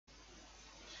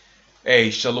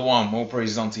Hey, Shalom, more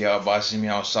praise unto Yahweh, Shimi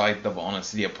outside, double honor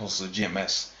to the apostle of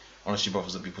GMS. Honestly,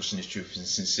 brothers, will be pushing this truth in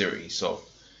sincerity. So,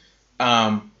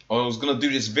 I was gonna do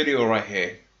this video right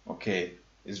here, okay?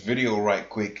 This video right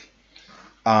quick.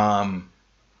 And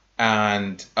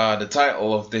the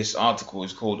title of this article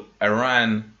is called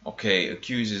Iran, okay,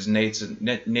 accuses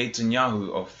Netanyahu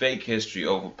of fake history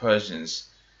over Persians,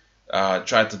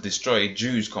 tried to destroy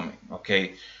Jews comment,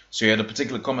 okay? So you had a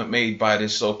particular comment made by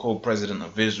this so-called president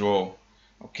of Israel,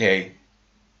 okay?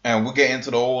 And we'll get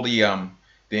into the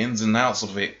ins and outs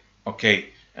of it, okay,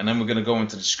 and then we're gonna go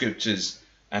into the scriptures,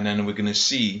 and then we're gonna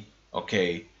see,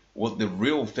 okay, what the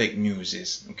real fake news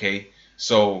is, okay.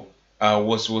 So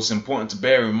what's important to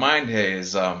bear in mind here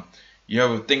is you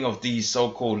have a thing of these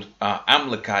so-called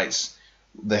Amalekites,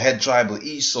 the head tribe of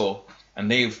Esau, and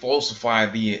they falsify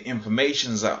the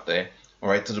informations out there, all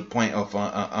right, to the point of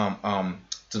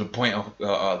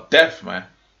death, man.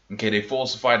 Okay, they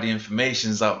falsify the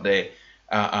informations out there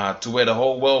to where the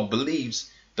whole world believes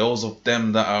those of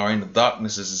them that are in the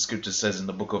darkness, as the scripture says in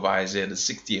the book of Isaiah, the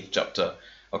 60th chapter.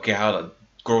 Okay, how the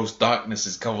gross darkness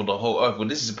has covered the whole earth. Well,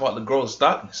 this is part of the gross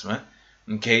darkness, man.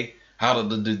 Okay, how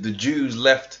the Jews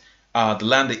left the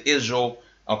land of Israel.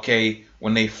 Okay,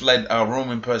 when they fled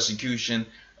Roman persecution.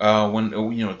 When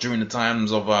during the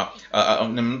times of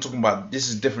I'm talking about, this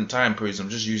is different time periods. I'm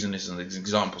just using this as an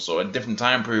example. So at different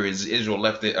time periods, Israel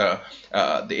left the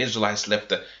Israelites left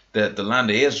the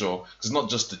land of Israel. It's not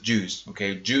just the Jews.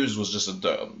 Okay, Jews was just a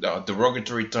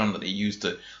derogatory term that they used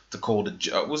to call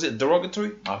the was it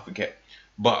derogatory? I forget,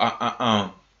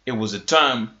 but it was a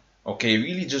term. Okay,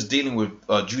 really just dealing with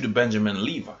Judah, Benjamin, and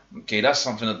Levi. Okay, that's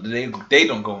something that they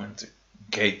don't go into.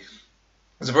 Okay,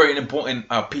 it's a very important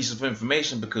piece of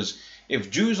information, because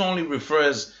if Jews only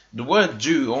refers, the word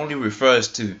Jew only refers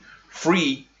to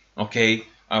three, okay,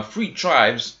 three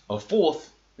tribes, a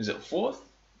fourth, is it a fourth?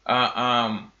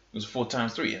 It was 4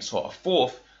 times 3, so a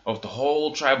fourth of the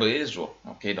whole tribe of Israel,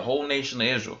 okay, the whole nation of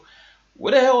Israel.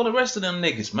 Where the hell are the rest of them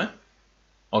niggas, man?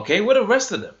 Okay, where the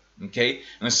rest of them? Okay,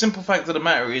 and the simple fact of the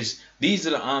matter is, these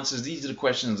are the answers, these are the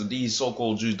questions that these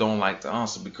so-called Jews don't like to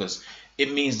answer, because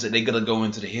it means that they gotta go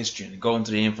into the history and go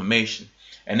into the information.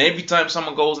 And every time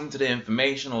someone goes into the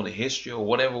information or the history or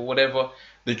whatever,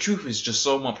 the truth is just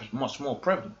so much more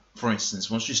prevalent. For instance,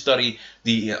 once you study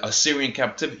the Assyrian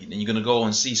captivity, then you're gonna go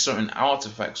and see certain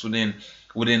artifacts within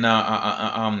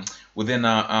the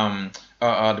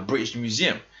British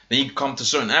Museum. Then you come to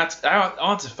certain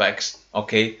artifacts.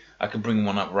 Okay, I can bring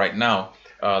one up right now.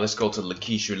 Let's go to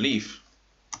Lachish relief.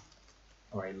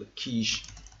 All right, Lachish.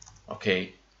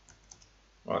 Okay,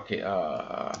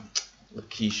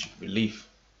 Lachish relief.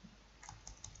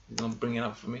 He's gonna bring it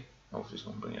up for me. Hopefully, he's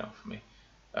gonna bring it up for me.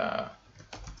 I'm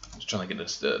just trying to get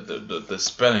this the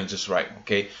spelling just right.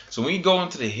 Okay, so when you go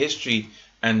into the history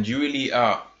and you really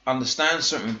understand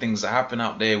certain things that happen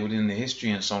out there within the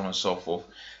history and so on and so forth,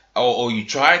 or you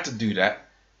try to do that,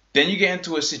 then you get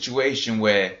into a situation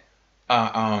where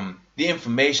the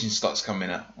information starts coming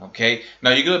out. Okay,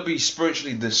 now you're gonna be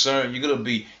spiritually discerned. You're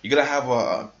gonna have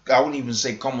I wouldn't even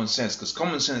say common sense, because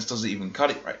common sense doesn't even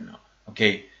cut it right now.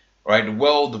 Okay, right? The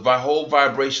world, the whole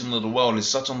vibration of the world is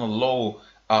such on a low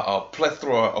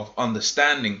plethora of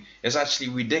understanding. It's actually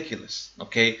ridiculous.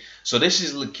 Okay, so this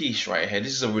is Lachish right here.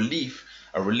 This is a relief.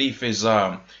 A relief is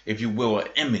if you will, an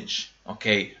image.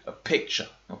 Okay, a picture.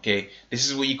 Okay, this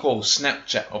is what you call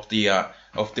Snapchat of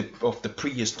the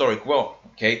prehistoric world.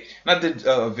 Okay, and I did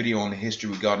a video on the history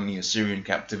regarding the Assyrian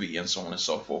captivity and so on and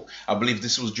so forth. I believe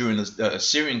this was during the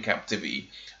Assyrian captivity.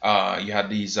 You had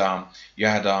these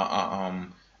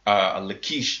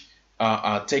Lachish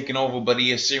taken over by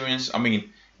the Assyrians. I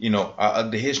mean,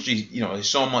 the history. There's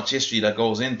so much history that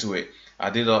goes into it. I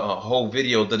did a whole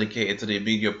video dedicated to the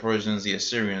immediate Persians, the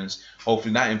Assyrians.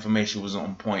 Hopefully that information was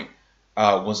on point.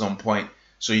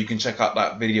 So you can check out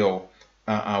that video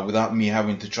without me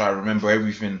having to try to remember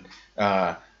everything.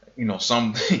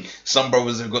 Some some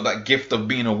brothers have got that gift of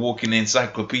being a walking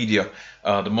encyclopedia.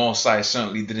 The Most High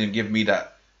certainly didn't give me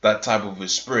that type of a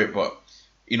spirit, but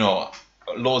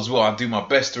Lord's will, I do my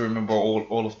best to remember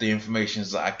all of the information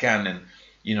that I can,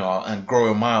 and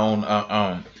grow in my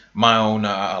own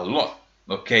lot.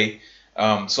 Okay,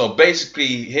 so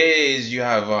basically here is, you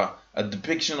have a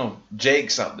depiction of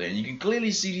Jakes out there, and you can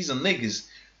clearly see these are niggas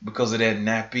because of their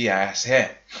nappy ass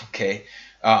hair. Okay,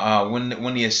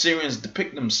 when the Assyrians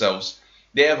depict themselves,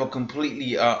 they have a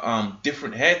completely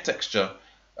different hair texture,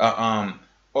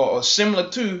 or similar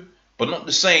to, but not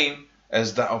the same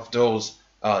as that of those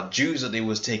Jews that they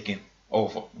was taking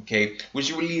over. Okay,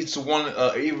 which really leads to one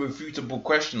irrefutable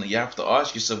question that you have to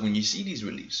ask yourself when you see these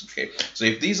reliefs. Okay, so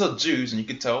if these are Jews, and you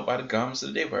can tell by the garments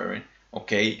that they're wearing,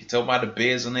 Okay, you can tell by the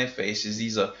beards on their faces.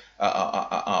 These are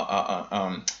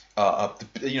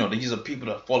these are people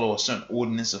that follow a certain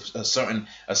ordinance, a certain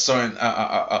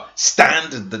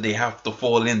standard that they have to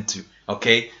fall into.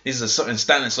 Okay, these are certain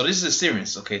standards. So this is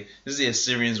Assyrians. Okay, this is the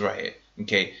Assyrians right here.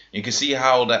 Okay, you can see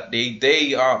how that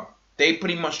they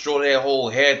pretty much draw their whole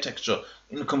hair texture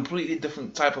in a completely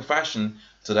different type of fashion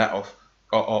to that of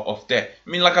that. I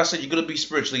mean, like I said, you're gonna be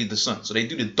spiritually discerned. So they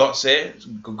do the dots hair,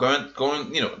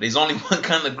 going. There's only one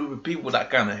kind of group of people with that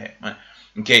kind of hair, man.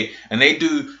 Okay, and they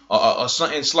do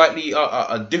something slightly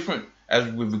different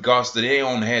as with regards to their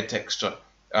own hair texture,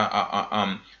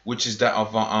 which is that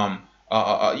of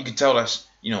you can tell that's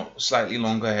slightly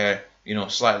longer hair,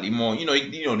 slightly more,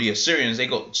 the Assyrians, they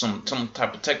got some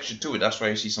type of texture to it. That's why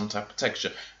you see some type of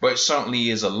texture, but it certainly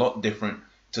is a lot different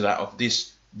to that of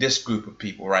this group of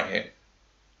people right here.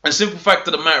 And the simple fact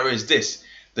of the matter is this,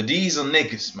 that these are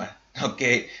niggas, man.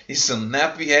 Okay, these some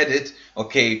nappy headed,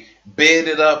 okay,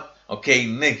 bearded up, okay,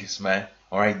 niggas, man.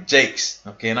 Alright, Jakes.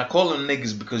 Okay, and I call them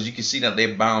niggas because you can see that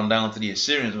they're bound down to the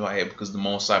Assyrians right here, because the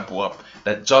Most High brought up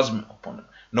that judgment upon them.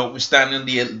 Notwithstanding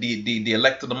the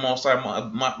elect of the Most High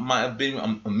might have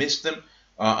been amidst them.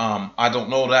 I don't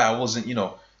know that. I wasn't,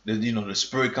 the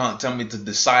Spirit can't tell me to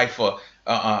decipher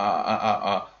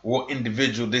what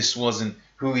individual this was and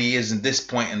who he is in this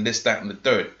point and this, that, and the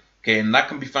third. Okay, and that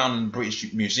can be found in the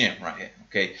British Museum right here.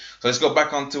 Okay, so let's go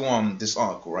back onto this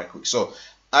article right quick. So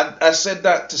I said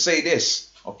that to say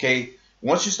this. Okay,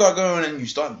 once you start going and you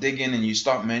start digging and you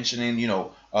start mentioning,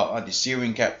 the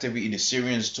Syrian captivity, the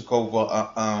Syrians took over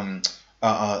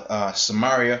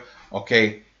Samaria.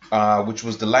 Okay, which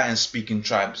was the Latin-speaking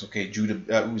tribes. Okay,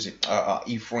 Judah, who was it?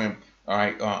 Ephraim. All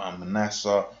right,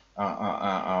 Manasseh,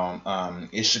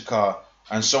 Issachar,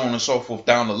 and so on and so forth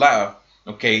down the ladder.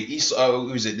 Okay, who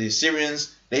was it? The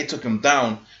Assyrians, they took him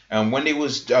down, and when they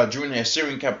was during the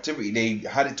Assyrian captivity, they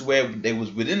had it to where they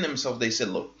was within themselves. They said,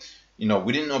 look,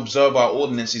 we didn't observe our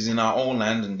ordinances in our own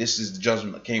land, and this is the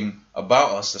judgment that came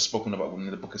about us. That's spoken about in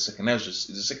the book of Second Ezra. Is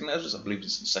it Second Ezra? I believe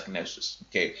it's in Second Ezra.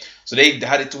 Okay, so they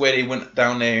had it to where they went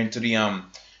down there into the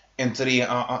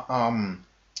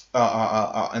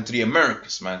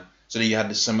Americas, man. So that you had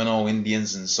the Seminole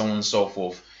Indians and so on and so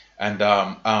forth, and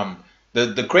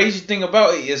the crazy thing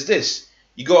about it is this: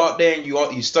 you go out there and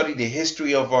you study the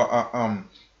history of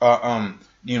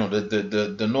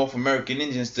the North American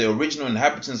Indians, the original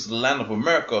inhabitants of the land of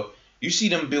America. You see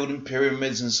them building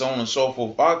pyramids and so on and so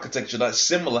forth, architecture that's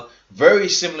similar, very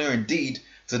similar indeed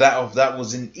to that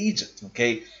was in Egypt.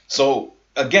 Okay, so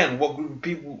again, what group of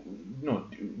people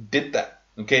did that?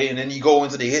 Okay, and then you go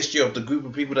into the history of the group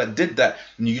of people that did that,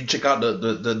 and you check out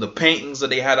the paintings that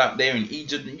they had out there in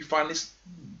Egypt, and you find this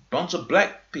bunch of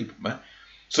black people, man.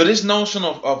 So this notion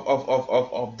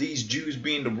of these Jews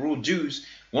being the real Jews,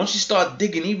 once you start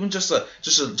digging, even just a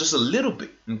little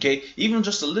bit, okay, even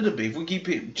just a little bit, if we keep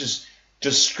it just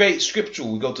straight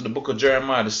scriptural, we go to the book of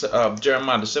Jeremiah,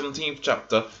 Jeremiah the 17th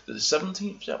chapter, the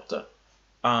 17th chapter,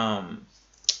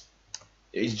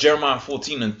 it's Jeremiah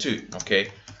 14:2, okay.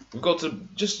 We go to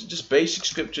just basic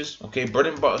scriptures, okay, bread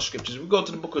and butter scriptures. We go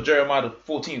to the book of Jeremiah, the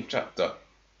 14th chapter,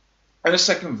 and the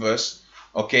 2nd verse,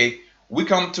 okay. We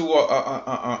come to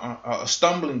a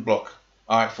stumbling block,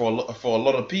 all right, for a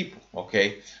lot of people,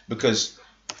 okay, because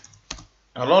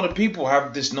a lot of people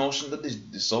have this notion that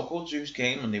the so-called Jews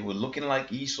came and they were looking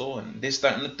like Esau and this,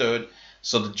 that, and the third.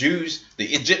 So the Jews, the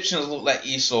Egyptians look like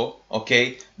Esau,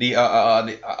 okay. The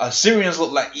Assyrians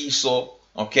look like Esau,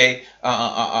 okay.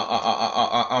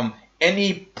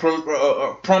 Any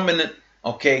prominent,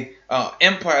 okay,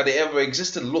 empire that ever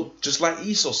existed looked just like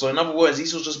Esau. So in other words,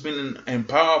 Esau's just been in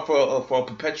power for a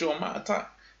perpetual amount of time.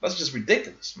 That's just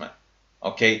ridiculous, man.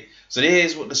 Okay, so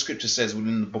here's what the scripture says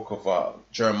within the book of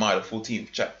Jeremiah, the 14th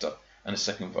chapter and the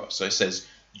 2nd verse. So it says,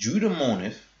 Judah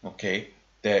mourneth, okay,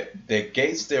 their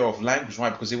gates thereof languish,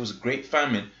 right? Because there was a great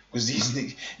famine. Because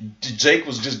Jake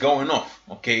was just going off,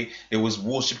 okay? It was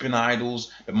worshiping idols.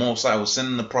 The Most High was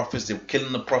sending the prophets. They were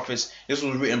killing the prophets. This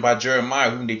was written by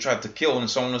Jeremiah, whom they tried to kill, and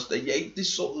so on.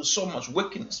 There's so much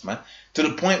wickedness, man. To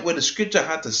the point where the scripture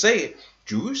had to say it,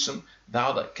 Jerusalem,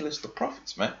 thou that killest the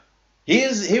prophets, man. Here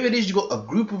it is. You got a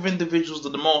group of individuals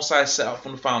that the Most High set out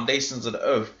from the foundations of the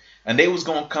earth. And they was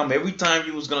going to come every time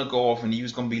you was going to go off, and you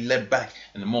was going to be led back,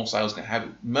 and the Most High was going to have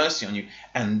mercy on you.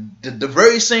 And the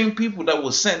very same people that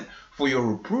was sent for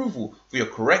your approval, for your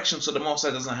correction, so the Most High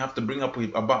doesn't have to bring up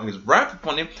about his wrath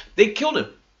upon him, they killed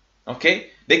him. Okay?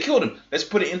 They killed him. Let's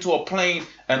put it into a plain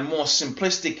and more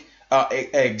simplistic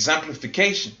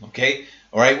exemplification. Okay?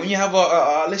 All right? When you have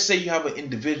let's say you have an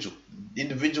individual. The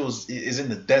individual is in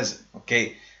the desert.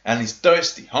 Okay? And he's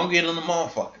thirsty, hungrier than a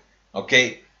motherfucker.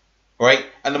 Okay? right?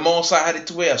 And the Most High had it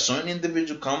to where a certain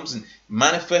individual comes and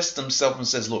manifests himself and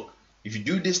says, look, if you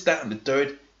do this, that, and the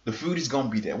third, the food is going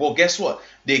to be there. Well, guess what?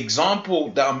 The example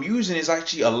that I'm using is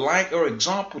actually a lighter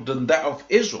example than that of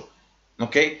Israel.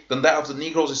 Okay, than that of the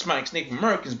Negroes, Hispanics, Native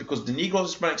Americans, because the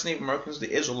Negroes, Hispanics, Native Americans,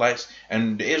 the Israelites,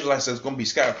 and the Israelites that's going to be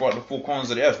scattered throughout the four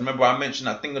corners of the earth. Remember, I mentioned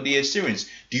that thing of the Assyrians.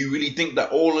 Do you really think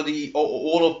that all of the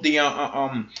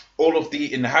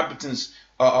inhabitants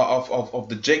of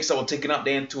the Jakes that were taken out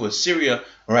there into Assyria,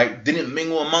 right, didn't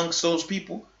mingle amongst those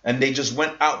people, and they just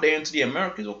went out there into the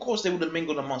Americas? Of course, they would have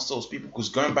mingled amongst those people, because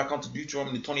going back onto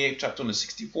Deuteronomy, the 28th chapter, on the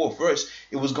 64th verse,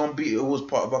 it was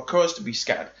part of a curse to be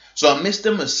scattered. So amidst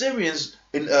them Assyrians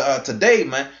in today,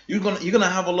 man, you're gonna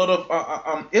have a lot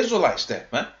of Israelites there,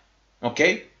 man.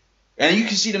 Okay, and you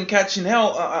can see them catching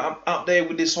hell out there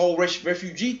with this whole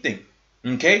refugee thing.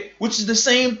 Okay, which is the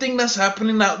same thing that's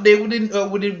happening out there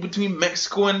between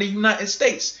Mexico and the United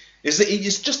States. It's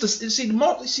just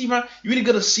man, you really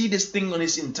gotta see this thing on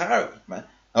its entirety, man.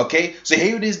 Okay, so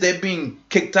here it is, they're being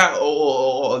kicked out,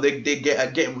 or they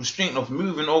getting restrained of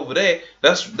moving over there.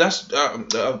 That's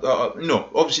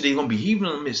obviously they're gonna be heaving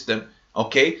amidst them.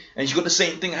 Okay, and you got the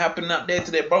same thing happening out there to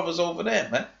their brothers over there,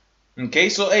 man. Okay,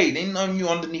 so hey, they know you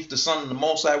underneath the sun, and the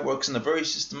Most High works in a very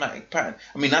systematic pattern.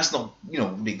 I mean, that's not,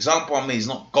 the example I made is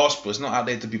not gospel. It's not out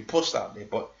there to be pushed out there.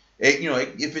 But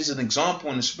if it's an example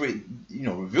and the Spirit,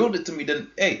 revealed it to me, then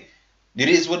hey, it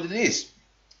is what it is.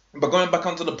 But going back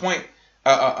onto the point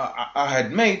I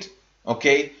had made,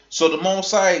 okay, so the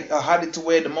Most High had it to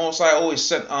where the Most High always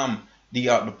sent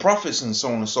the prophets and so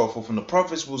on and so forth, and the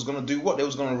prophets was gonna do what? They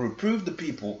was gonna reprove the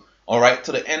people. All right,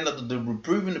 to the end of the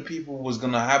reproving the people was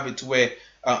gonna have it to where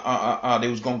they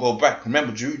was gonna go back.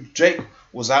 Remember, Jake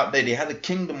was out there. They had a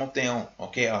kingdom of their own.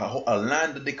 Okay, a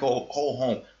land that they call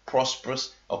home,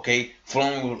 prosperous. Okay,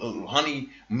 flowing with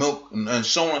honey, milk, and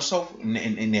so on and so forth.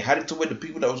 And they had it to where the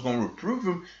people that was gonna reprove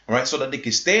them, all right, so that they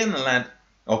could stay in the land.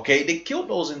 Okay, they killed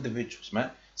those individuals,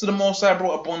 man. So the Most High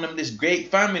brought upon them this great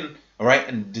famine, all right,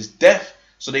 and this death.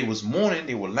 So they was mourning,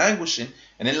 they were languishing.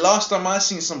 And then last time I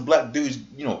seen some black dudes,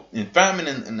 in famine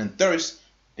and thirst,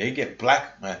 they get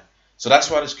black, man. So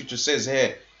that's why the scripture says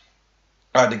here,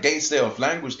 the gates there of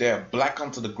language, they are black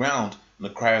unto the ground, and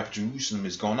the cry of Jerusalem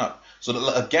is gone up. So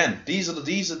again, these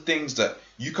are things that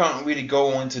you can't really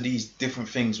go into these different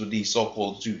things with these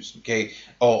so-called Jews, okay?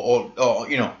 Or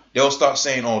they'll start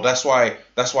saying, oh, that's why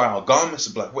our garments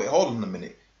are black. Wait, hold on a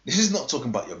minute. This is not talking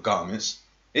about your garments.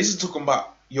 This is talking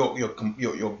about your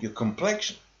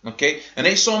complexion, okay? And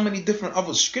there's so many different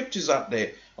other scriptures out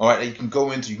there, all right, that you can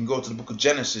go into. You can go to the book of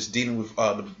Genesis, dealing with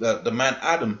the man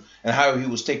Adam and how he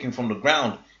was taken from the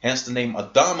ground. Hence the name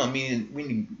Adama,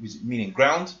 meaning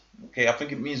ground. Okay, I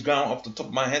think it means ground off the top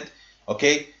of my head.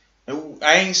 Okay,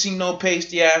 I ain't seen no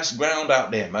pasty ass ground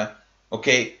out there, man.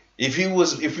 Okay, if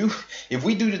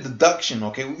we do the deduction,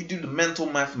 okay, we do the mental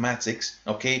mathematics,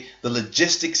 okay, the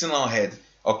logistics in our head,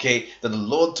 okay, that the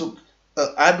Lord took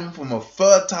Adam from a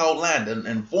fertile land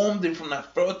and formed him from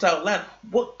that fertile land.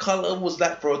 What color was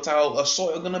that fertile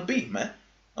soil gonna be, man?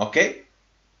 Okay,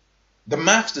 the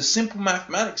simple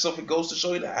mathematics of it goes to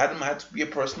show you that Adam had to be a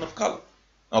person of color.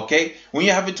 Okay, when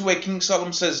you have it to where King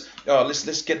Solomon says,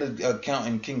 let's get the account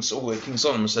in King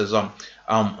Solomon says,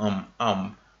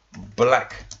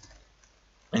 black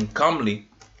and comely.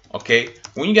 Okay,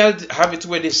 when you got to have it to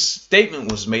where this statement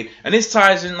was made, and this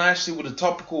ties in nicely with the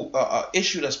topical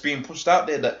issue that's being pushed out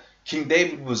there, that King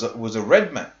David was a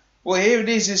red man. Well, here it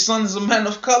is, his son is a man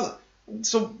of color.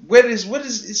 So what is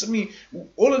I mean,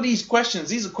 all of these questions,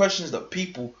 these are questions that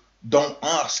people don't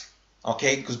ask.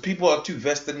 Okay, because people are too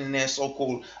vested in their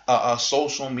so-called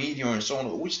social media and so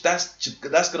on, which that's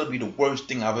gonna be the worst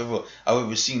thing I've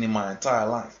ever seen in my entire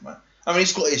life, man. I mean,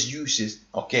 it's got its uses,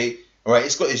 okay. All right,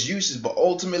 it's got its uses, but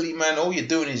ultimately, man, all you're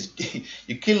doing is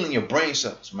you're killing your brain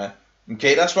cells, man.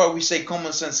 Okay, that's why we say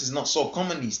common sense is not so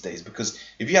common these days, because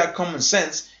if you had common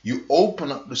sense, you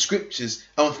open up the scriptures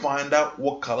and find out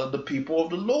what color the people of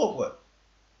the Lord were.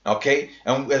 Okay,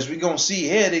 and as we're going to see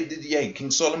here,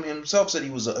 King Solomon himself said he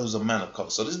was a man of color.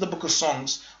 So this is the book of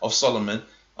Songs of Solomon.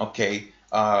 Okay,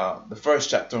 the first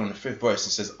chapter on the 5th verse,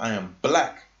 it says, I am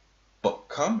black, but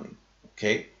comely.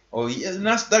 Okay. Oh yeah, and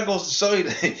that goes to show you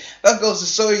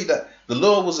that the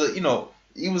Lord was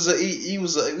he was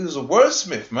a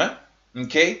wordsmith, man.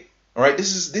 Okay, all right.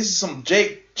 This is some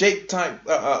Jake type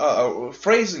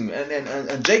phrasing,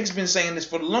 and Jake's been saying this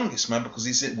for the longest, man, because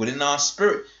he said within our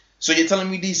spirit. So you're telling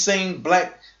me these same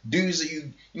black dudes that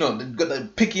you got the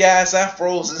picky ass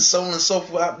afros and so on and so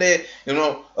forth out there,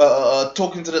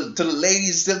 talking to the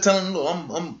ladies, still telling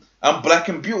them, I'm black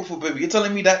and beautiful, baby. You're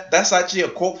telling me that's actually a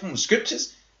quote from the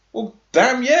scriptures? Well,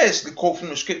 damn yes, the quote from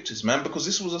the scriptures, man, because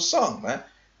this was a song, man.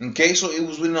 Okay, so it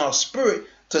was within our spirit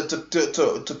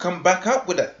to come back up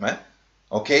with that, man.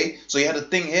 Okay, so you had a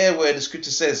thing here where the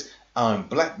scripture says,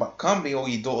 black, but come ye, all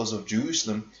ye daughters of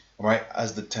Jerusalem, right,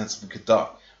 as the tents of Kedar.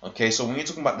 Okay, so when you're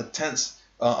talking about the tents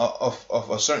of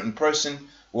a certain person,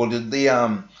 well, the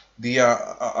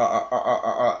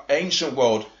ancient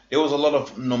world, there was a lot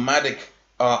of nomadic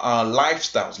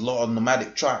lifestyles, a lot of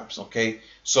nomadic tribes. Okay,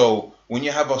 so when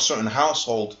you have a certain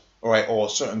household, all right, or a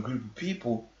certain group of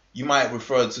people, you might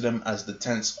refer to them as the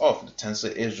tents of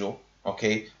Israel,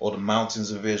 okay, or the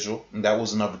mountains of Israel, and that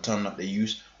was another term that they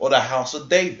used, or the house of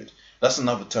David. That's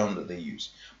another term that they use.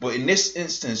 But in this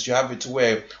instance, you have it to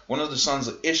where one of the sons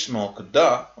of Ishmael,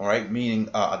 Kedah, all right, meaning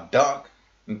a dark,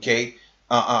 okay,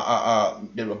 I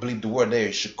believe the word there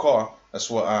is shakar. That's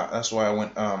why I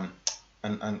went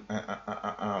and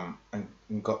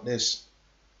got this.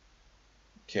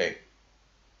 Okay.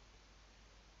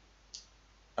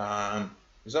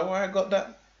 Is that why I got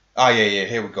that? Ah, yeah.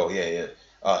 Here we go. Yeah.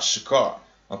 Shakar.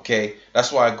 Okay,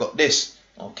 that's why I got this.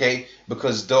 Okay,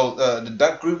 because though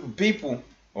that group of people,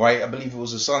 right? I believe it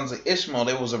was the sons of Ishmael.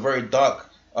 There was a very dark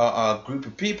group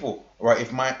of people, right?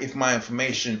 If my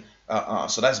information,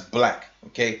 so that's black.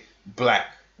 Okay,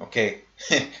 black. Okay,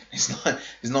 it's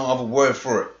not other word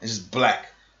for it. It's just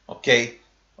black. Okay.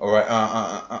 All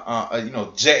right, you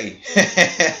know, J.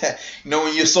 You know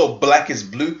when you're so black as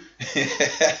blue.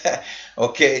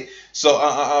 Okay,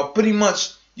 so pretty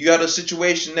much you had a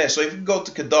situation there. So if you go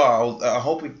to Kedar, I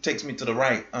hope it takes me to the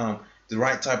right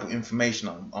type of information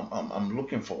I'm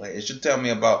looking for. It should tell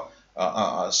me about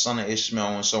son of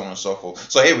Ishmael and so on and so forth.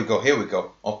 So here we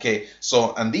go. Okay,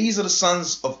 so and these are the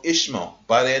sons of Ishmael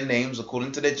by their names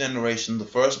according to their generation. The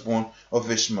firstborn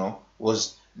of Ishmael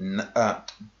was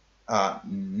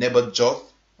Nebajoth,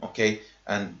 okay,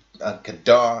 and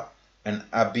Kedar, and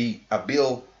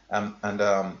Abil, and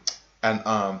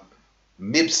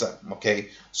Mibsa, okay.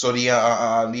 So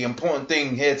the important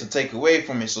thing here to take away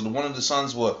from it, so one of the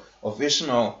sons of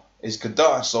Ishmael is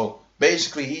Kedar. So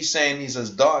basically, he's saying he's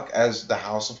as dark as the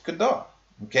house of Kedar.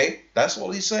 Okay, that's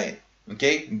what he's saying.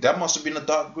 Okay, that must have been a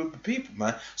dark group of people,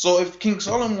 man. So if King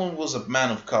Solomon was a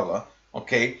man of color,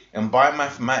 okay, and by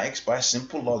mathematics, by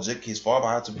simple logic, his father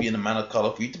had to be in a man of color.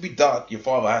 For you to be dark, your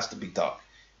father has to be dark.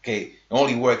 Okay, it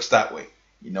only works that way,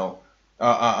 you know.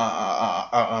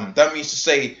 That means to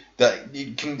say that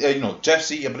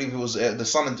Jesse, I believe it was the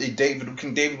son of David.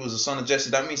 King David was the son of Jesse.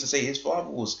 That means to say his father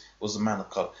was a man of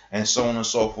color, and so on and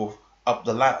so forth up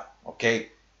the ladder. Okay,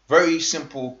 very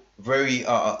simple, very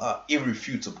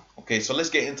irrefutable. Okay, so let's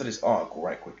get into this article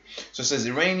right quick. So it says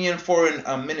Iranian Foreign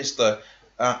Minister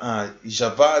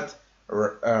Javad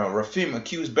Rafim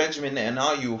accused Benjamin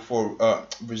Netanyahu for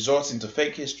resorting to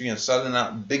fake history and selling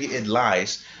out bigoted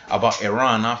lies about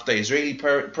Iran after Israeli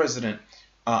President,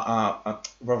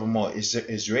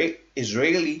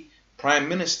 Israeli Prime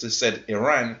Minister said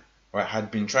Iran, right,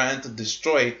 had been trying to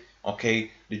destroy,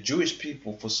 okay, the Jewish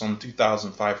people for some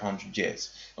 2,500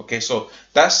 years. Okay, so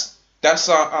that's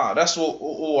what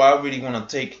I really want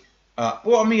to take.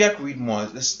 Well, I mean, I could read more.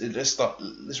 Let's read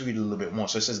a little bit more.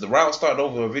 So it says the route started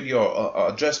over a video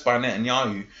addressed by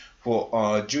Netanyahu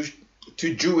for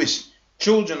two Jewish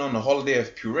children on the holiday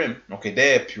of Purim. Okay,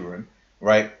 their Purim,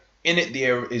 right? In it, the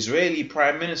Israeli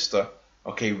Prime Minister,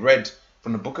 okay, read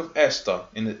from the book of Esther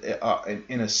in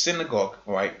a synagogue,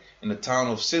 right, in the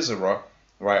town of Sisera,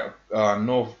 right,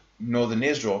 northern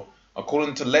Israel.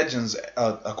 According to legends,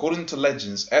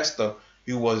 Esther,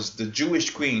 who was the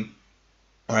Jewish queen.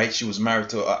 Right, she was married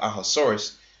to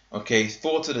Ahasuerus, okay,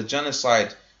 thought of the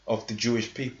genocide of the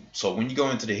Jewish people. So when you go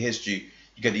into the history,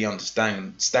 you get the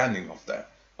understanding of that.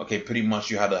 Okay, pretty much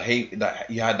you had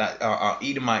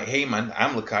Edomite Haman,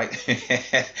 Amalekite,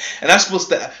 and that's what's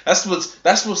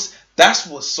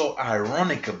so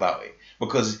ironic about it,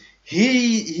 because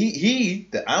he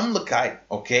the Amalekite,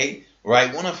 okay,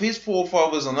 right, one of his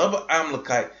forefathers, another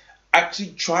Amalekite,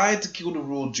 actually tried to kill the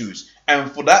real Jews.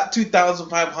 And for that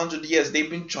 2,500 years, they've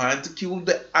been trying to kill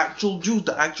the actual Jews,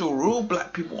 the actual real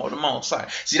black people on the Mount Sinai.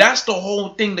 See, that's the whole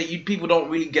thing that you people don't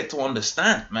really get to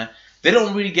understand, man. They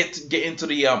don't really get into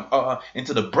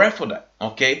the breadth of that.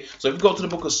 Okay, so if you go to the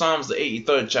book of Psalms, the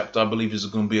 83rd chapter, I believe is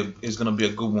gonna be a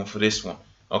good one for this one.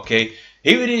 Okay,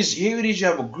 here it is. You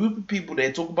have a group of people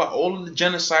that talk about all of the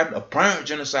genocide, apparent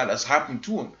genocide that's happened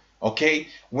to them. Okay,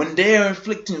 when they are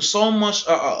inflicting so much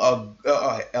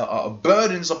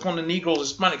burdens upon the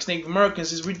Negroes, Hispanics, Native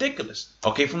Americans is ridiculous.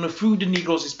 Okay, from the food the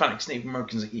Negroes, Hispanics, Native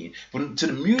Americans are eating, to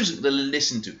the music that they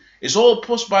listen to, it's all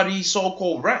pushed by these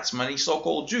so-called rats, man, these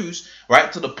so-called Jews,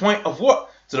 right? To the point of what?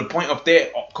 to the point of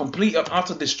their complete and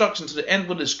utter destruction, to the end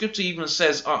where the scripture even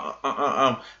says,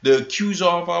 the accuser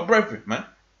of our brethren, man.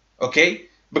 Okay,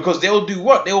 because they'll do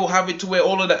what? They will have it to where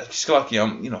all of that. It's lucky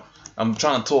I'm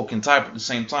trying to talk and type at the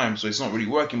same time, so it's not really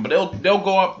working. But they'll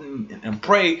go up and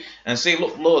pray and say,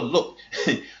 look, Lord, look,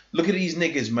 look at these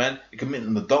niggas, man. They're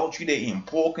committing adultery, they're eating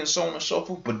pork and so on and so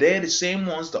forth. But they're the same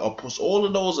ones that are push all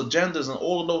of those agendas and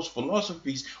all of those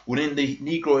philosophies within the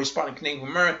Negro, Hispanic, Native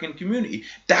American community.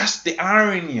 That's the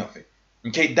irony of it.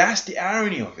 Okay, that's the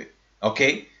irony of it.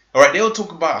 Okay, all right. They'll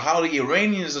talk about how the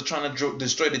Iranians are trying to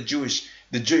destroy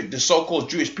the so-called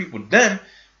Jewish people. Then,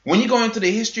 when you go into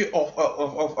the history of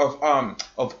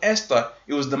Esther,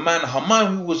 it was the man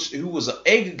Haman who was an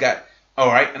Agagite, all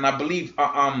right, and I believe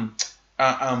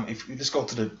if let's go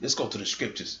to the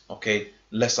scriptures, okay,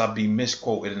 lest I be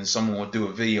misquoted and someone will do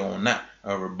a video on that,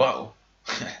 a rebuttal.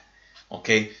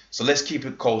 Okay, so let's keep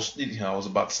it close. I was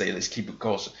about to say let's keep it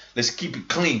kosher. Let's keep it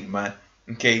clean, man.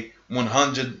 Okay,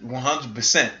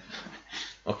 100%.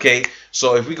 Okay,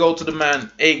 so if we go to the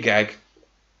man Agag,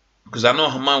 because I know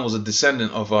Haman was a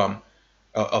descendant of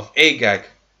Agag.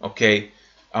 Okay,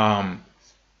 all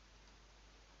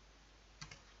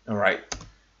right,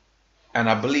 and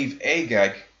I believe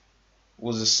Agag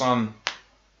was a son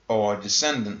or a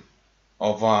descendant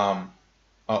of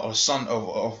or son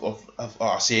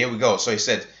of see, here we go. So he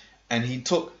said, and he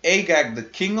took Agag, the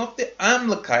king of the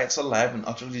Amalekites, alive and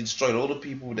utterly destroyed all the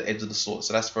people with the edge of the sword.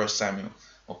 So that's 1 Samuel.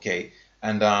 Okay,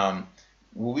 and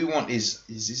what we want is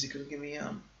it gonna give me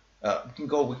we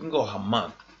can go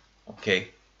Haman. Okay,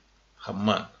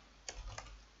 Haman.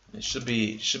 It should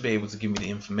be able to give me the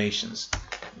informations.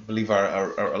 I believe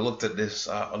I looked at this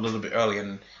a little bit earlier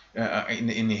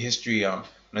in the history when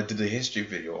I did the history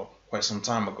video quite some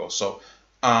time ago. So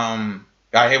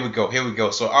here we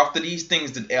go. So after these things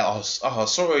did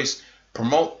Ahasuerus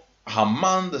promote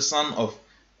Haman the son of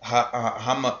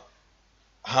Hammedatha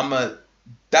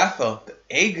the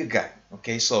Agagite.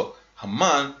 Okay, so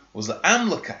Haman was an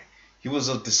Amalekite. He was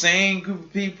of the same group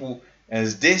of people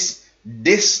as this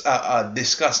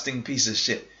disgusting piece of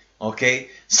shit. Okay,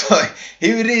 so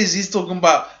here it is. He's talking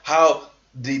about how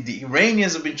the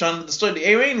Iranians have been trying to destroy. The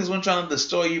Iranians weren't trying to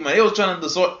destroy you, man. They were trying to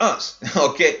destroy us.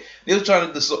 Okay, they were trying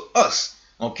to destroy us.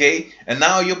 Okay, and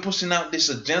now you're pushing out this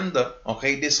agenda.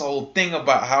 Okay, this whole thing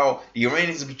about how the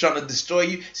Iranians have been trying to destroy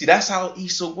you. See, that's how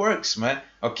Esau works, man.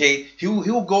 Okay,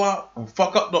 he'll go out and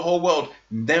fuck up the whole world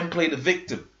and then play the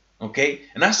victim. Okay,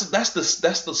 and that's the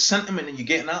sentiment that you're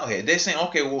getting out here. They're saying,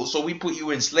 okay, well, so we put you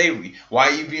in slavery. Why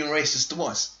are you being racist to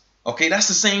us? Okay, that's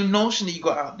the same notion that you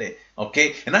got out there.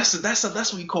 Okay, and that's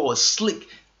what you call a slick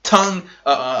tongue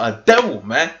devil,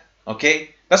 man. Okay,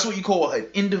 that's what you call an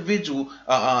individual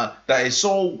that is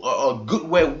so good,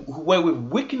 where with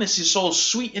wickedness is so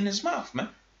sweet in his mouth, man.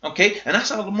 Okay, and that's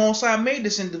how the Most High made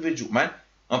this individual, man.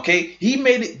 Okay, he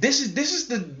made it. This is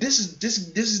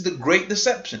the great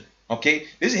deception. Okay,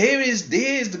 here is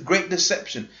the great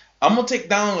deception. I'm gonna take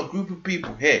down a group of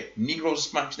people here, Negroes,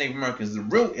 Hispanics, Native Americans, the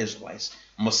real Israelites.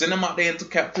 I'm gonna send them out there into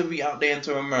captivity, out there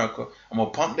into America. I'm gonna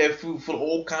pump their food full of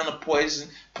all kind of poison,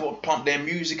 pump their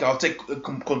music. I'll take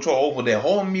control over their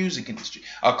whole music industry.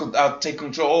 I'll take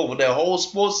control over their whole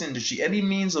sports industry. Any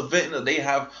means of it that they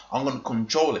have, I'm gonna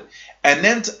control it. And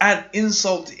then to add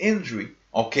insult to injury,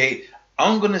 okay,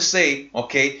 I'm gonna say,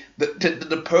 okay,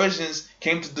 the Persians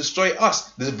came to destroy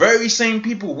us. The very same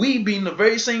people, we being the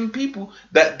very same people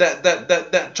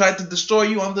that tried to destroy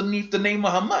you underneath the name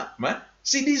of Haman, man.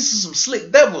 See, these are some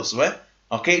slick devils, man.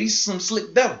 Okay, these are some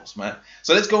slick devils, man.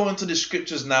 So let's go into the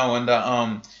scriptures now,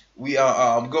 and we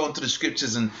are go into the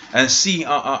scriptures and see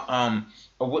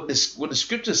what the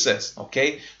scripture says.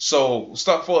 Okay, so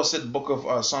start first at the book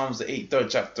of Psalms, the 3rd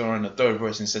chapter and the 3rd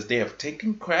verse, and it says, "They have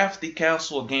taken crafty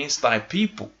counsel against thy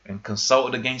people and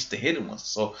consulted against the hidden ones."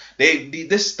 So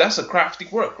that's a crafty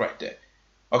work right there.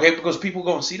 Okay, because people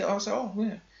go and see that, I'll say, oh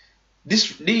yeah.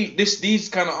 These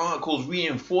kind of articles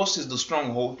reinforces the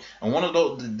stronghold, and one of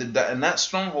those and that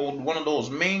stronghold, one of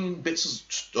those main bits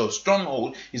of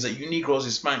stronghold is that you Negroes,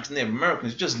 Hispanics, Native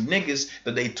Americans, just niggas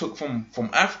that they took from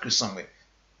Africa somewhere.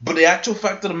 But the actual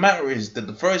fact of the matter is that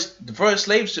the first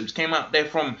slave ships came out there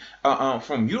from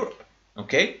Europe,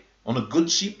 okay, on a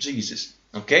good sheep Jesus,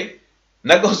 okay.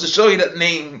 And that goes to show you that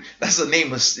name. That's the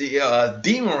name of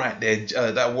demon right there.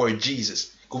 That word Jesus,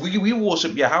 because we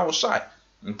worship Yahweh.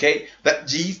 Okay, that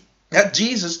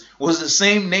Jesus was the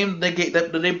same name that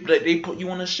they put you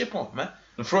on a ship on, man.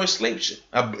 The first slave ship,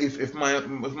 if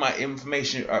my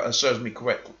information serves me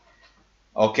correctly.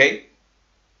 Okay,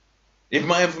 if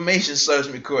my information serves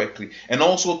me correctly. And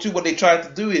also too, what they tried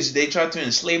to do is they tried to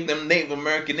enslave them Native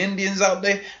American Indians out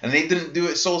there, and they didn't do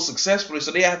it so successfully,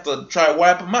 so they had to try to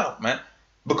wipe them out, man.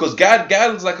 Because God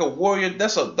is like a warrior.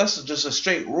 That's just a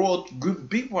straight raw group of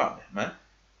people out there, man.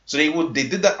 So they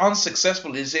did that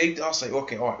unsuccessfully. I was like,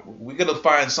 okay, all right, we gotta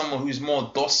find someone who's more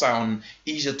docile and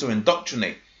easier to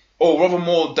indoctrinate, or rather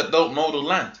more that don't know the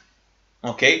land.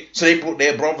 Okay, so they brought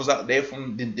their brothers out there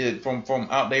from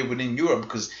out there within Europe,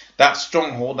 because that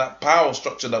stronghold, that power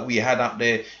structure that we had out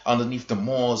there underneath the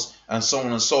Moors and so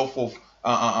on and so forth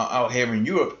out here in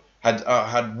Europe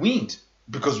had weaned,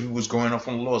 because we was going off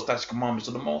on the laws, statutes, commandments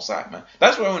of the Most High, man.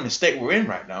 That's why we're in the state we're in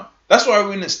right now. That's why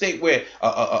we're in a state where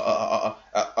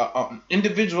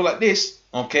individual like this,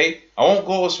 okay, I won't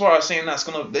go as far as saying that's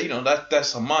gonna,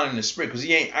 that's a man in the spirit, because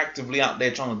he ain't actively out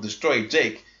there trying to destroy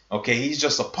Jake. Okay, he's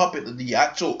just a puppet of the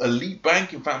actual elite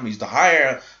banking families, the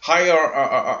higher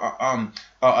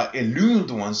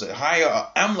illumined ones, the higher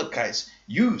Amalekites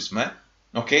use, man.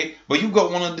 Okay, but you got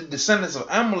one of the descendants of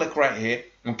Amalek right here.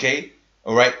 Okay,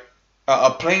 all right,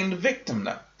 playing the victim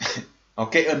now.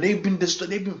 Okay, and they've been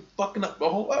fucking up the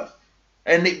whole earth.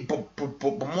 And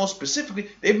but more specifically,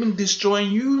 they've been destroying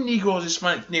you Negroes,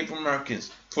 Hispanic, Native Americans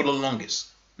for the longest.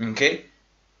 Okay,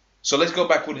 so let's go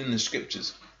back within the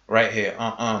scriptures. Right here,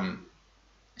 it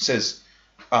says,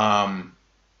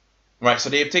 right, so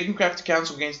they have taken crafty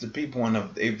counsel against the people, and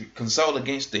they've consulted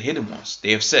against the hidden ones.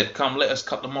 They have said, come, let us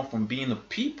cut them off from being a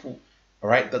people, all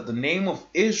right, that the name of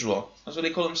Israel, that's what they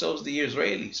call themselves, the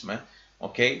Israelis, man,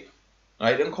 okay, all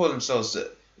right, they don't call themselves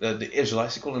the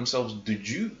Israelites, they call themselves the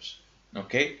Jews,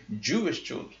 okay, Jewish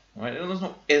children, all right, there's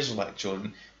no Israelite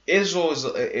children. Israel is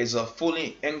a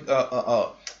fully,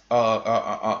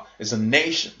 is a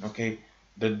nation, okay.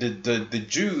 The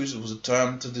Jews was a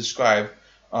term to describe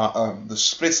the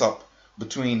splits up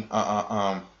between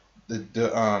the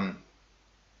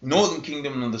northern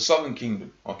kingdom and the southern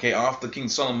kingdom. Okay, after King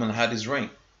Solomon had his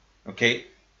reign. Okay,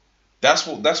 that's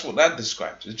what that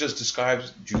describes. It just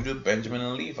describes Judah, Benjamin,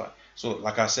 and Levi. So,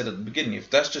 like I said at the beginning, if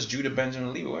that's just Judah, Benjamin,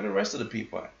 and Levi, where are the rest of the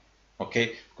people at?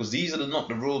 Okay, because these are not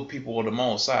the real people of the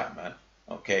Most High, man.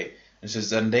 Okay. It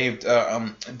says, and they've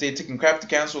taken crafty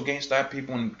counsel against that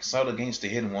people and consulted against the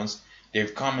hidden ones.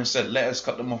 They've come and said, let us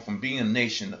cut them off from being a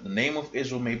nation, that the name of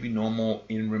Israel may be no more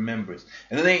in remembrance.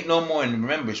 And it ain't no more in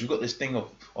remembrance. We've got this thing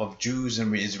of Jews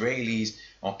and Israelis,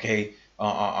 okay,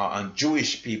 and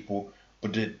Jewish people,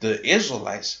 but the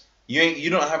Israelites, you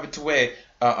don't have it to where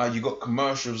you got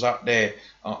commercials out there,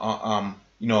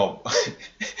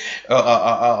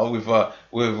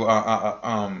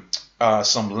 with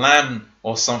some lamb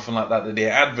or something like that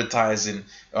they're advertising,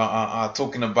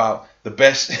 talking about the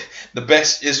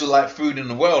best Israelite food in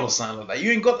the world or something like that.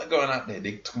 You ain't got that going out there.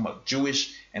 They're talking about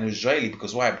Jewish and Israeli,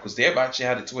 because why? Because they've actually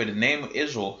had it to where the name of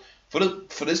Israel for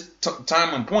this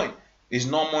time and point is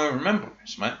no more in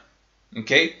remembrance, man.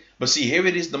 Okay, but see, here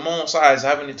it is, the Most High is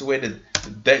having it to where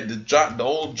the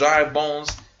old dry bones,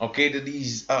 okay, that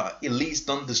these elites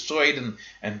done destroyed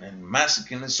and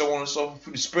massacred and so on and so forth.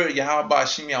 Through the spirit of Yahweh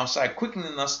Hashem outside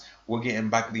quickening us, we're getting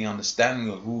back the understanding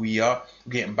of who we are.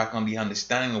 We're getting back on the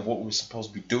understanding of what we're supposed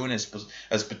to be doing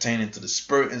as pertaining to the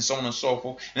spirit and so on and so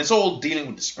forth. And it's all dealing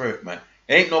with the spirit, man.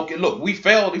 It ain't no, look, we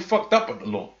failed, we fucked up at the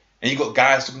law. And you got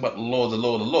guys talking about the law, the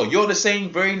law, the law. You're the same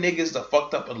very niggas that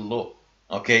fucked up at the law.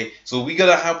 Okay, so we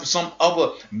gotta have some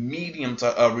other medium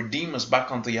to redeem us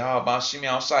back onto Yahweh Hashem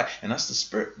outside, and that's the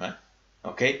spirit, man.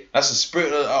 Okay, that's the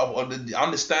spirit of the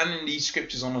understanding these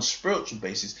scriptures on a spiritual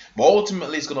basis, but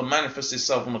ultimately it's gonna manifest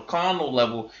itself on a carnal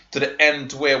level to the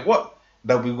end, to where what?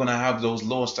 That we're gonna have those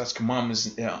laws, statutes,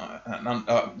 commandments,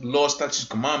 laws, statutes,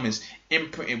 commandments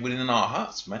imprinted within our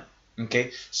hearts, man.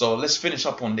 Okay, so let's finish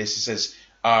up on this. It says,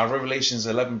 Revelations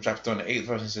 11 chapter 8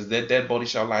 verse, it says, their dead body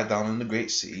shall lie down in the great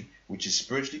sea, which is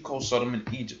spiritually called Sodom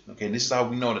and Egypt. Okay, this is how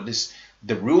we know that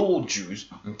the real Jews,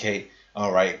 okay,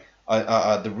 all right,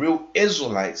 the real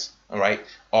Israelites, all right,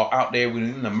 are out there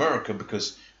within America,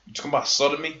 because you talk about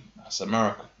sodomy, that's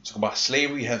America. You talk about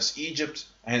slavery, hence Egypt,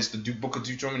 hence the book of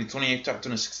Deuteronomy 28 chapter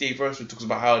and 68 verse, which talks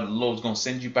about how the Lord's going to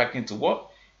send you back into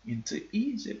what? Into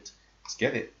Egypt. Let's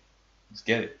get it. Let's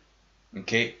get it.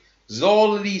 Okay, so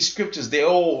all of these scriptures, they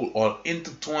all are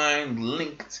intertwined,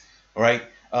 linked, right?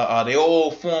 They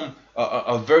all form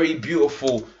a very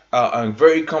beautiful, and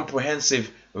very comprehensive,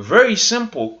 very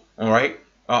simple, all right,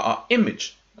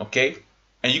 image. Okay,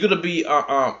 and you're gonna be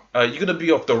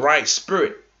of the right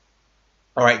spirit,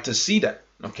 all right, to see that.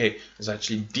 Okay, it's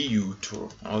actually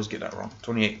Deuteronomy. I always get that wrong.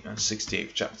 28 and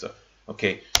 68th chapter.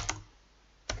 Okay,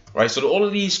 right. So all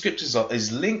of these scriptures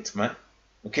is linked, man.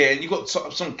 Okay, and you got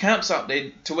some camps out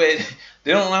there to where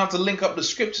they don't know how to link up the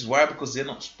scriptures. Why? Because they're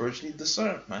not spiritually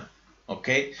discerned, man.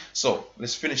 Okay, so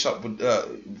let's finish up with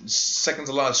second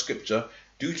to last scripture,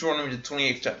 Deuteronomy the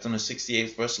 28th chapter and the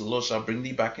 68th verse. The Lord shall bring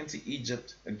thee back into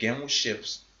Egypt again with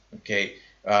ships. Okay,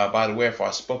 by the wherefore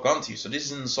I spoke unto you. So this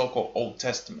is in the so-called Old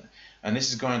Testament, and this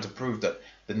is going to prove that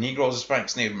the Negroes,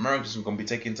 Hispanics, Native Americans are going to be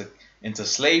taken into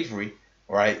slavery,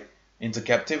 right, into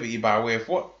captivity by way of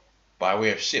what? By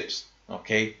way of ships.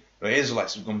 Okay, the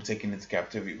Israelites were going to be taken into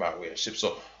captivity by way of ships.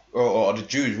 So, or the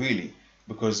Jews really,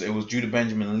 because it was Judah,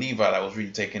 Benjamin, and Levi that was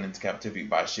really taken into captivity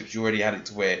by ships. You already had it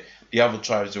to where the other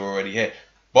tribes were already here,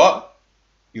 but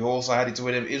you also had it to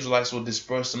where the Israelites were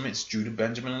dispersed amidst Judah,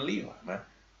 Benjamin, and Levi, man.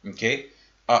 Okay,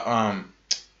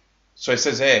 so it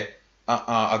says here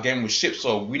again with ships.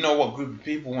 So we know what group of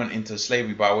people went into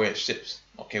slavery by way of ships.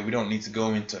 Okay, we don't need to go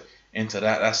into that.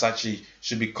 That's actually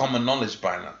should be common knowledge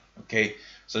by now. Okay.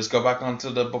 So let's go back onto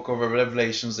the book of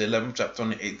Revelations, the 11th chapter,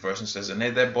 and the 8th verse. And says, and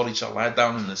their dead body shall lie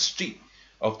down in the street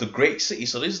of the great city.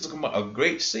 So this is talking about a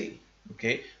great city.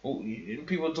 Okay, well,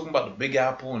 people are talking about the Big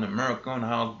Apple in America and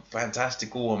how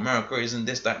fantastical America is, and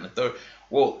this, that, and the third.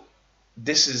 Well,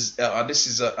 this is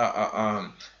a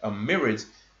mirrored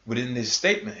within this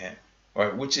statement here,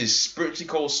 right? Which is spiritually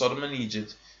called Sodom and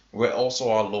Egypt, where also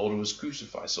our Lord was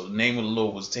crucified. So the name of the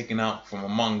Lord was taken out from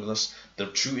among us. The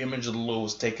true image of the Lord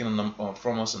was taken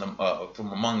from us and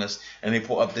from among us, and they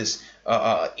put up this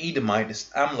Edomite, this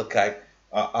Amalekite,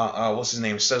 what's his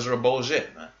name, Cesar Borgia,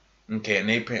 man. Okay, and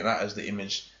they paint that as the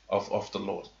image of the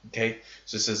Lord. Okay,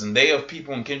 so it says, and they of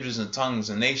people and kindreds and tongues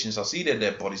and nations shall see their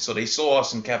dead bodies. So they saw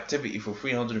us in captivity for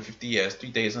 350 years, 3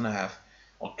 days and a half.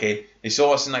 Okay, they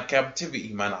saw us in that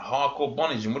captivity, man, a hardcore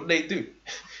bondage. And what did they do?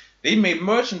 They made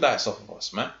merchandise off of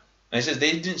us, man. And it says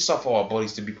they didn't suffer our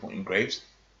bodies to be put in graves.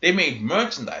 They made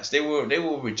merchandise. They were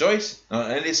rejoicing.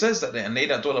 And it says that, and they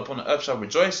that dwell upon the earth shall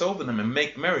rejoice over them and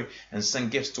make merry and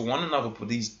send gifts to one another. For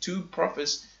these two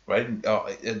prophets, right,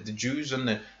 the Jews and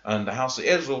the house of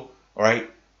Israel, right,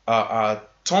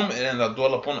 tormented and that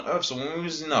dwell upon the earth. So when we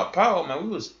was in our power, man, we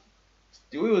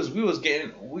was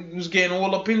getting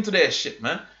all up into that shit,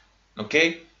 man.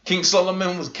 Okay. King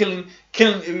Solomon was killing,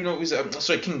 you know,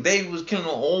 King David was killing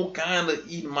all kind of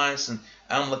Edomites and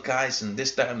Amalekites and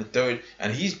this, that, and the third,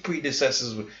 and his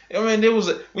predecessors were, I mean,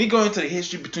 we go into the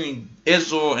history between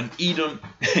Israel and Edom.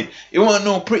 It wasn't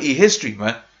no pretty history,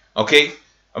 man. Okay,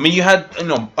 I mean, you had, you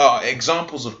know,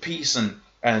 examples of peace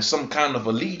and some kind of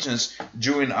allegiance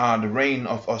during the reign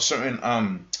of certain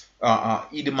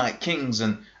Edomite kings,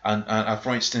 and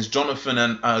for instance, Jonathan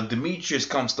and Demetrius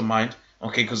comes to mind.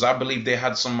 Okay, because I believe they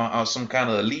had some kind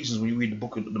of allegiance. When you read the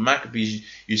book of the Maccabees,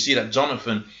 you see that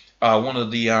Jonathan, one of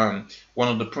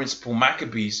the principal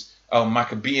Maccabees,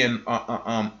 Maccabean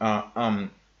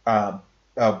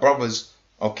brothers.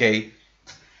 Okay,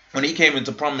 when he came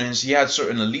into prominence, he had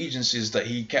certain allegiances that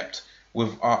he kept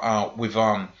with I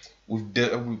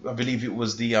believe it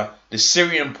was the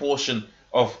Syrian portion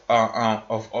of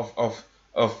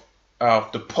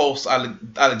the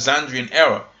post-Alexandrian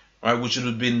era. Right, which would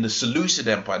have been the Seleucid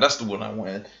Empire. That's the one I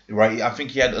wanted. Right, I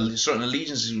think he had certain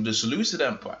allegiances with the Seleucid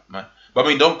Empire, man. But I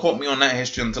mean, don't quote me on that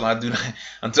history until I do that.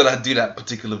 Until I do that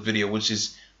particular video, which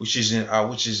is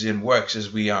in works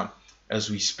as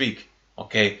we speak.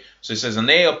 Okay, so it says, and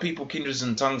they of people, kindreds,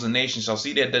 and tongues and nations shall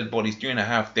see their dead bodies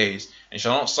 3.5 days, and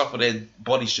shall not suffer their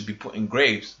bodies should be put in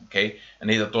graves. Okay, and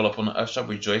they that dwell upon the earth shall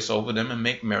rejoice over them and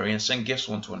make merry and send gifts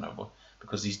one to another,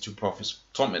 because these two prophets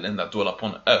torment them that dwell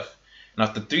upon the earth. And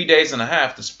after 3 days and a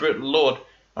half, the Spirit of the Lord,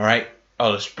 all right,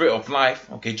 the Spirit of life,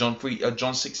 okay, John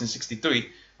 6:63,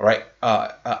 all right,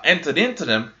 entered into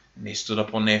them, and they stood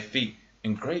up on their feet,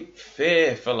 and great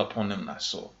fear fell upon them that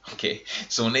saw. Okay,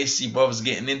 so when they see brothers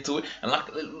getting into it, and like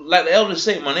the elders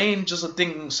say, man, ain't just a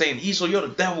thing saying, Esau, you're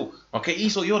the devil. Okay,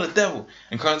 Esau, you're the devil.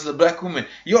 And coming to the black woman,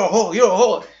 you're a whore, you're a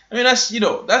whore. I mean, that's, you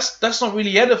know, that's not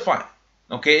really edifying.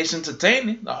 Okay, it's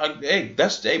entertaining. Hey,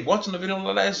 watching the video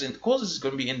like that, of course it's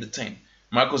going to be entertaining,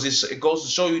 man, because it goes to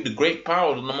show you the great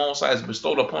power that the Most High has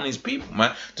bestowed upon His people,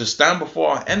 man, to stand before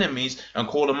our enemies and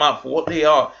call them out for what they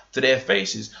are to their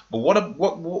faces. But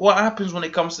what happens when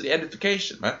it comes to the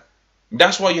edification, man?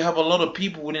 That's why you have a lot of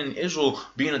people within Israel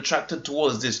being attracted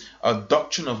towards this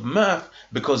doctrine of mirth,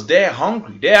 because they're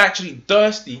hungry, they're actually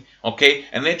thirsty, okay,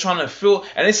 and they're trying to fill,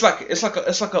 and it's like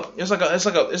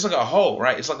a hoe,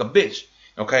 right? It's like a bitch.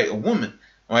 Okay, a woman,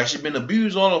 right? She's been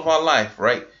abused all of her life,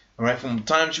 right? All right, from the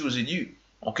time she was a youth.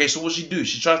 Okay, so what she do?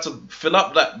 She tries to fill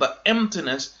up that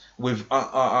emptiness with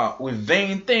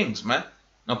vain things, man.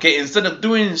 Okay, instead of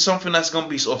doing something that's gonna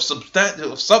be of substance,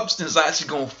 that's actually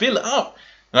gonna fill it up.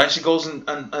 Right? She goes and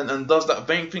does that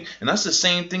vain thing. And that's the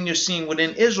same thing you're seeing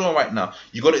within Israel right now.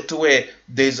 You got it to where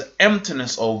there's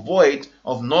emptiness or void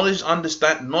of knowledge,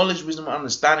 wisdom, and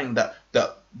understanding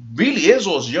that really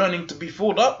Israel is yearning to be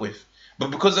filled up with. But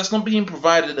because that's not being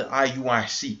provided at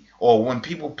IUIC, or when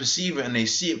people perceive it and they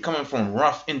see it coming from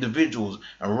rough individuals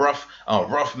and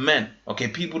rough men, okay,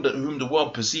 people whom the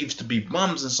world perceives to be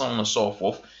bums and so on and so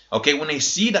forth, okay, when they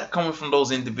see that coming from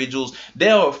those individuals, they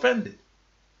are offended.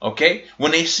 Okay,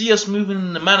 when they see us moving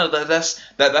in a manner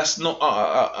that's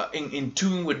not in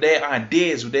tune with their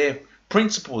ideas, with their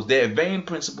principles, their vain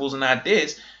principles and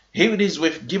ideas, here it is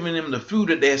with giving them the food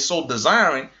that they're so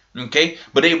desiring. Okay,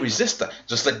 but they resist that.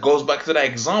 Just like goes back to that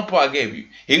example I gave you.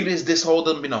 Here it is, this whole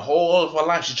done been a whole of her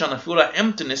life. She's trying to fill that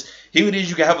emptiness. Here it is,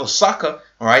 you can have a sucker.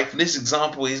 All right, for this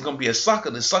example, he's gonna be a sucker.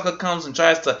 The sucker comes and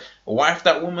tries to wife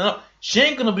that woman up. She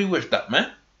ain't gonna be with that, man.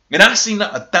 And I've seen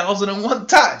that 1,001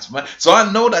 times, man. So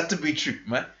I know that to be true,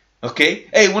 man. Okay.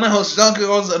 Hey, when I was younger,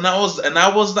 I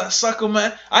was that sucker,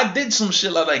 man. I did some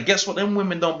shit like that. Guess what? Them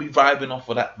women don't be vibing off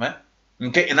of that, man.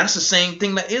 Okay, and that's the same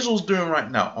thing that Israel's doing right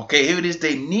now. Okay, here it is.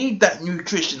 They need that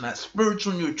nutrition, that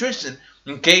spiritual nutrition.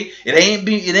 Okay, it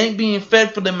ain't being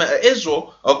fed for them at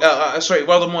Israel. Sorry,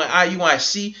 rather more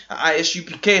IUIC,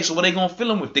 ISUPK. So what they gonna fill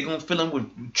them with? They gonna fill them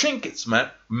with trinkets, man,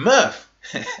 mirth.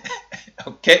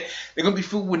 Okay, they're gonna be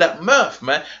filled with that mirth,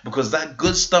 man, because that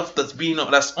good stuff that's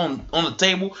on the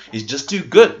table is just too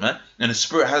good, man. And the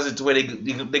spirit has it to where they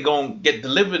gonna get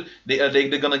delivered.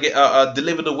 They're gonna get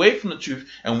delivered away from the truth.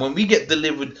 And when we get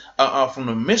delivered from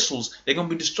the missiles, they're gonna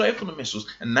be destroyed from the missiles.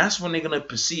 And that's when they're gonna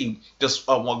perceive just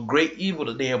what great evil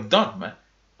that they have done, man.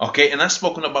 Okay, and that's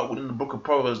spoken about within the book of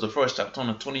Proverbs, the first chapter on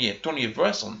the 20th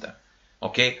verse on that.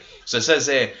 Okay, so it says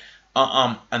there,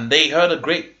 and they heard a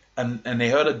great. And they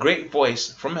heard a great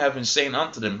voice from heaven saying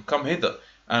unto them, come hither.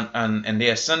 And they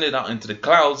ascended out into the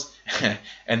clouds,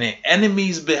 and their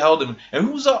enemies beheld them. And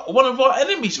who's one of our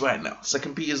enemies right now?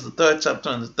 2 Peter is the 3rd chapter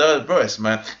and the 3rd verse,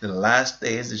 man. The last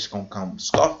days there's gonna come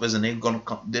scoffers, and they're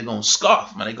gonna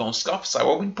scoff, man. They're gonna scoff.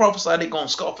 What we prophesy, they're gonna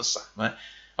scoff, man.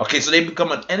 Okay, so they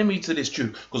become an enemy to this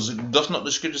truth, because that's not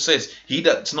the scripture says. He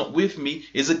that's not with me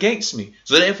is against me.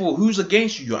 So therefore, who's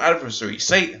against you? Your adversary,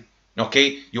 Satan.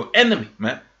 Okay, your enemy,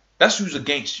 man. That's who's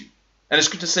against you. And the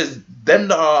scripture says, them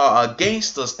that are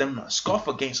against us, them that scoff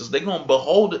against us, they're going to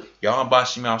behold it. I'm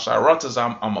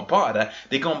a part of that.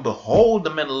 They're going to behold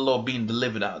the men of the Lord being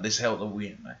delivered out of this hell that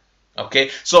we're in, man. Okay,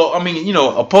 so I mean,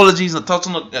 apologies. I touched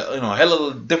on a hell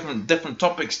of different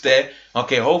topics there.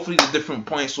 Okay, hopefully the different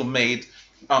points were made.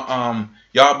 I'll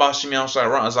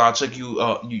check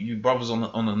you brothers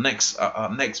on the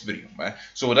next video, man.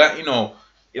 So with that,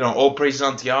 all praise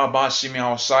unto Yahweh Shimi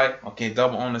outside. Okay,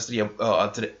 double honesty to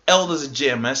the elders of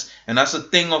GMS, and that's a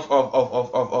thing of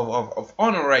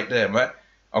honor right there, man.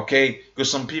 Okay,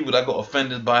 because some people that got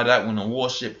offended by that when the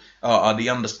worship, the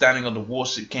understanding of the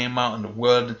worship came out, and the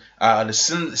word, the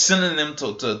synonym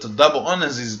to double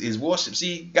honors is worship.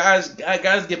 See, guys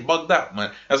get bugged out,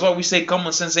 man. That's why we say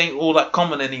common sense ain't all that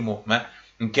common anymore, man.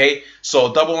 Okay,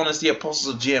 so double honesty,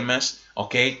 apostles of GMS.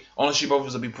 Okay, honestly,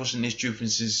 brothers will be pushing this truth in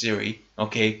sincerity.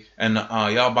 Okay, and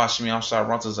y'all bashing me outside,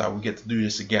 we get to do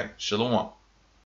this again. Shalom.